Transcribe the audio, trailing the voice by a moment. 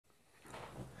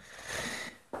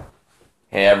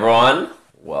Hey everyone,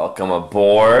 welcome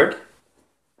aboard.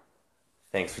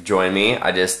 Thanks for joining me.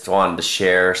 I just wanted to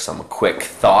share some quick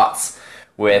thoughts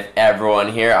with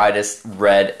everyone here. I just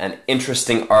read an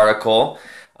interesting article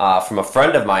from a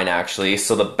friend of mine actually.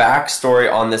 So the backstory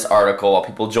on this article, while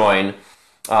people join,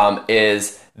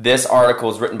 is this article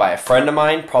is written by a friend of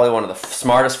mine, probably one of the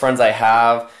smartest friends I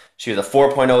have. She was a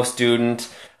 4.0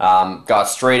 student, got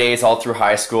straight A's all through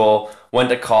high school, went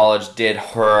to college, did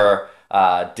her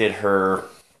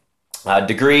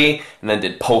degree, and then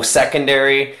did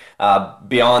post-secondary.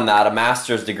 Beyond that, a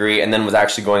master's degree, and then was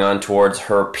actually going on towards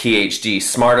her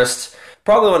PhD.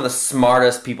 Probably one of the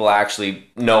smartest people I actually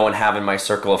know and have in my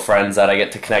circle of friends that I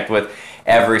get to connect with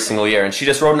every single year. And she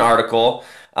just wrote an article,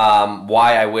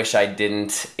 why I wish I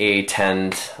didn't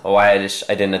attend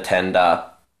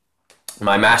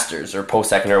my master's or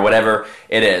post-secondary or whatever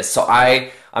it is. So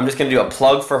I'm just going to do a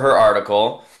plug for her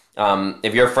article.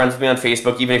 If you're friends with me on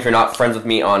Facebook, even if you're not friends with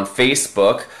me on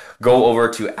Facebook, go over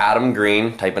to Adam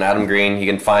Green, type in Adam Green, you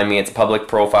can find me, it's a public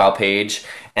profile page,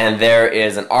 and there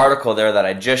is an article there that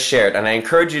I just shared, and I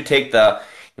encourage you to take the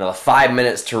 5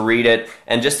 minutes to read it,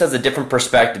 and just as a different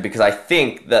perspective, because I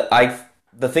think that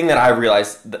the thing that I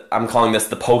realized, I'm calling this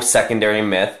the post-secondary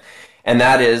myth, and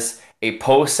that is a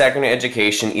post-secondary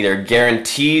education either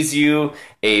guarantees you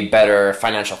a better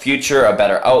financial future, a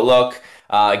better outlook,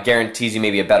 guarantees you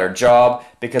maybe a better job,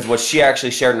 because what she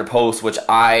actually shared in her post, which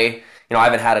I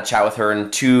haven't had a chat with her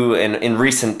in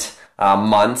recent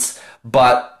months,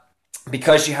 but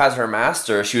because she has her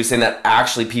master's, she was saying that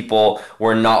actually people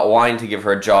were not wanting to give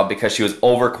her a job because she was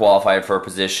overqualified for a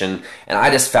position, and I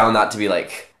just found that to be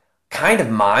like kind of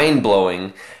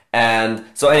mind-blowing. And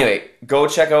so anyway, go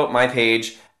check out my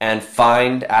page and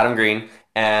find Adam Green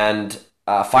and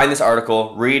find this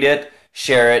article, read it,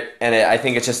 share it, and I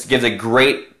think it just gives a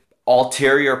great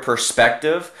ulterior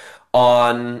perspective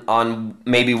on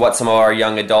maybe what some of our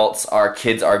young adults, our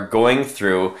kids are going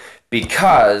through,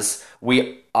 because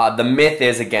the myth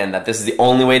is, again, that this is the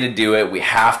only way to do it. We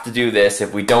have to do this.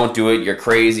 If we don't do it, you're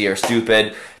crazy or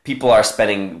stupid. People are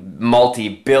spending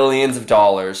multi-billions of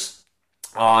dollars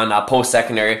on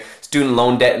post-secondary. Student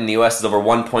loan debt in the US is over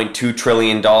 $1.2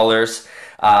 trillion.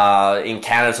 In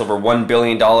Canada, it's over $1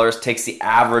 billion. Takes the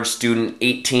average student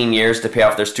 18 years to pay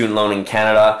off their student loan in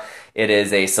Canada. It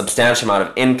is a substantial amount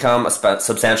of income, a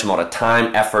substantial amount of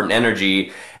time, effort, and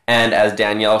energy. And as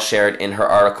Danielle shared in her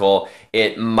article,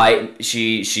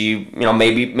 she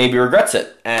maybe regrets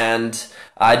it. And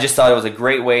I just thought it was a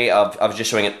great way of just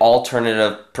showing an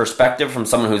alternative perspective from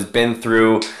someone who's been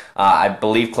through, I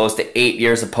believe, close to 8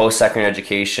 years of post-secondary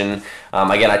education.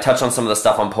 Again, I touched on some of the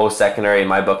stuff on post-secondary in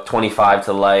my book, 25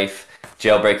 to Life,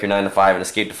 Jailbreak Your 9 to 5, and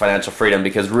Escape to Financial Freedom,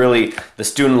 because really the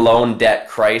student loan debt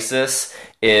crisis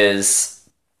is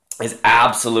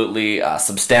absolutely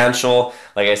substantial.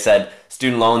 Like I said,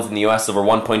 student loans in the US over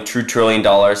 $1.2 trillion,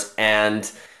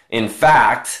 and in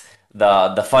fact,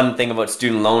 the fun thing about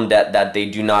student loan debt that they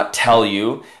do not tell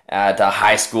you at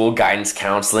high school guidance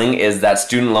counseling is that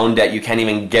student loan debt, you can't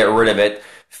even get rid of it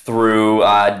through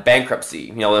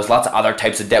bankruptcy. There's lots of other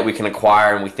types of debt we can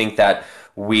acquire, and we think that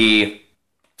if we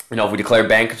declare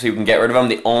bankruptcy, we can get rid of them.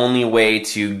 The only way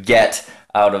to get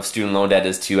out of student loan debt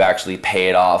is to actually pay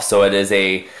it off. So it is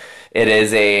a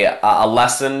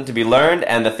lesson to be learned,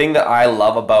 and the thing that I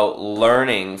love about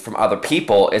learning from other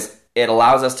people is it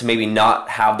allows us to maybe not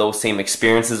have those same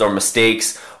experiences or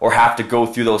mistakes or have to go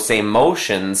through those same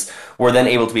motions. We're then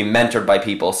able to be mentored by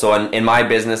people. So in my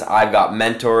business, I've got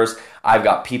mentors. I've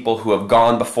got people who have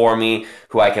gone before me,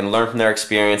 who I can learn from their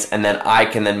experience, and then I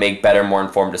can then make better, more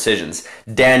informed decisions.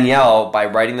 Danielle, by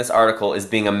writing this article, is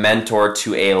being a mentor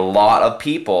to a lot of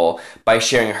people by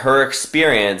sharing her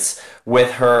experience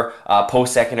with her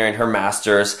post-secondary and her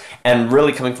master's, and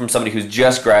really coming from somebody who's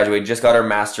just graduated, just got her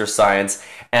master's of science.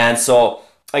 And so,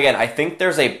 again, I think there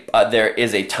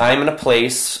is a time and a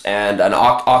place and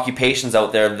occupations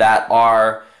out there that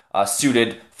are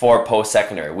suited for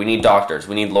post-secondary. We need doctors,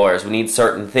 we need lawyers, we need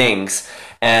certain things,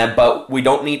 but we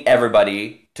don't need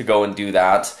everybody to go and do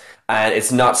that. And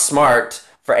it's not smart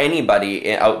for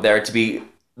anybody out there to be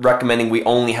recommending we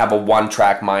only have a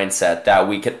one-track mindset, that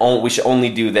we should only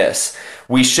do this.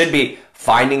 We should be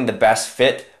finding the best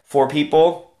fit for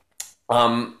people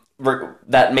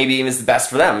that maybe is the best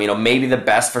for them. Maybe the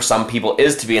best for some people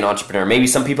is to be an entrepreneur. Maybe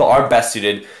some people are best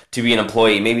suited to be an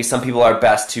employee. Maybe some people are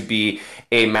best to be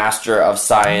a master of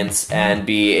science and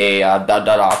be a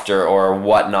doctor or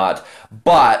whatnot.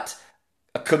 But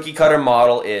a cookie cutter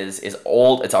model is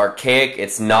old, it's archaic,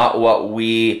 it's not what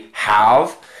we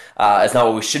have. It's not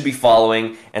what we should be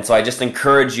following. And so I just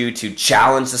encourage you to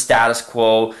challenge the status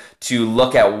quo, to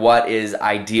look at what is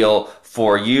ideal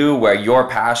for you, where your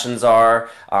passions are,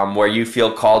 where you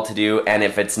feel called to do. And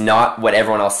if it's not what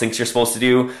everyone else thinks you're supposed to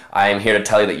do, I am here to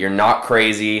tell you that you're not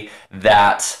crazy,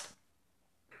 that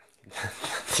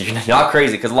you're not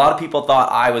crazy, because a lot of people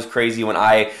thought I was crazy when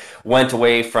I went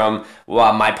away from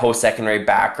my post-secondary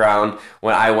background,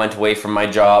 when I went away from my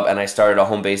job and I started a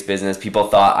home-based business. People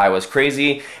thought I was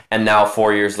crazy, and now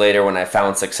 4 years later when I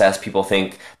found success, people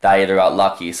think that I either got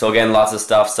lucky. So again, lots of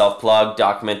stuff, self-plug,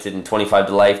 documented in 25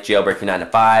 to Life, Jailbreaking 9 to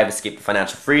 5, Escape to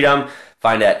Financial Freedom.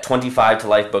 Find it at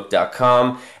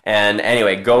 25tolifebook.com. And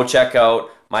anyway, go check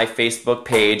out my Facebook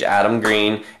page, Adam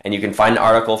Green, and you can find an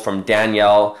article from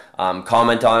Danielle.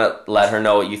 Comment on it, let her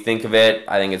know what you think of it.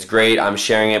 I think it's great. I'm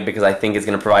sharing it because I think it's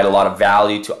going to provide a lot of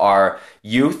value to our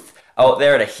youth out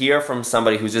there to hear from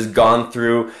somebody who's just gone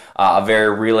through a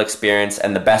very real experience,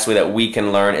 and the best way that we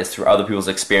can learn is through other people's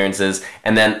experiences,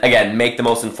 and then again make the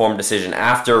most informed decision.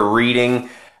 After reading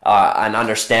and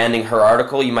understanding her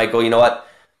article, you might go, you know what,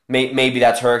 maybe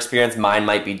that's her experience, mine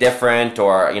might be different,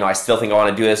 or I still think I want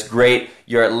to do this. Great,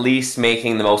 you're at least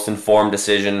making the most informed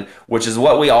decision, which is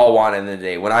what we all want in the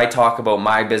day. When I talk about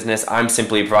my business, I'm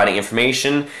simply providing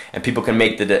information, and people can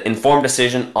make the informed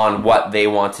decision on what they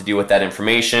want to do with that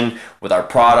information, with our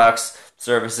products,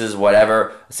 services,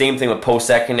 whatever. Same thing with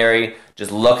post-secondary.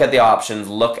 Just look at the options,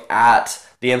 look at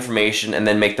the information, and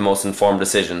then make the most informed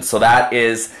decision. So that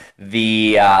is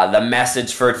the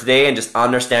message for today, and just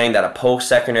understanding that a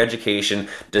post-secondary education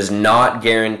does not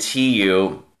guarantee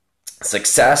you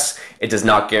success. It does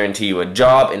not guarantee you a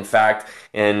job. In fact,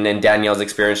 in Danielle's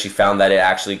experience, she found that it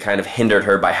actually kind of hindered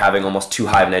her by having almost too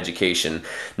high of an education.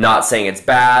 Not saying it's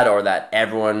bad or that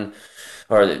everyone,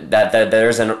 or that there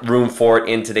isn't room for it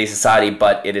in today's society,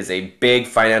 but it is a big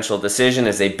financial decision,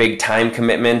 it's a big time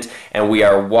commitment, and we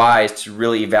are wise to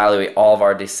really evaluate all of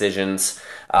our decisions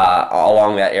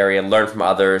along that area, learn from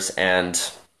others,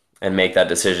 and make that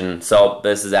decision. So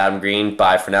this is Adam Green.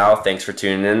 Bye for now. Thanks for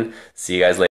tuning in. See you guys later.